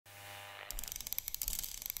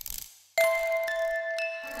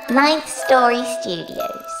Ninth Story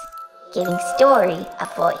Studios, giving story a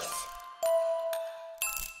voice.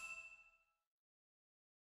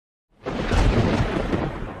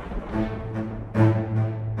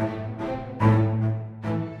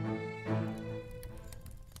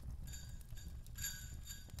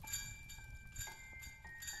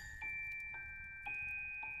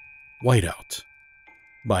 Whiteout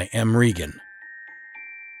by Regan.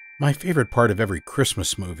 My favorite part of every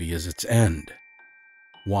Christmas movie is its end.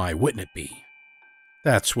 Why wouldn't it be?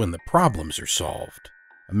 That's when the problems are solved.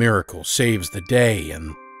 A miracle saves the day,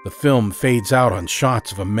 and the film fades out on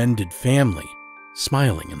shots of a mended family,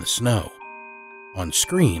 smiling in the snow. On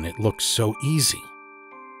screen, it looks so easy,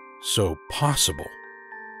 so possible,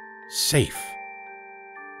 safe.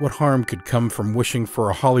 What harm could come from wishing for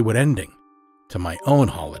a Hollywood ending to my own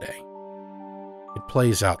holiday? It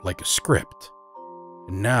plays out like a script.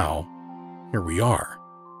 And now, here we are,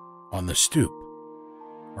 on the stoop.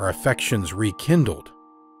 Our affections rekindled.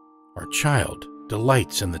 Our child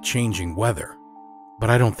delights in the changing weather. But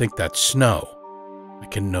I don't think that's snow. I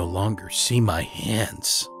can no longer see my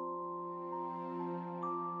hands.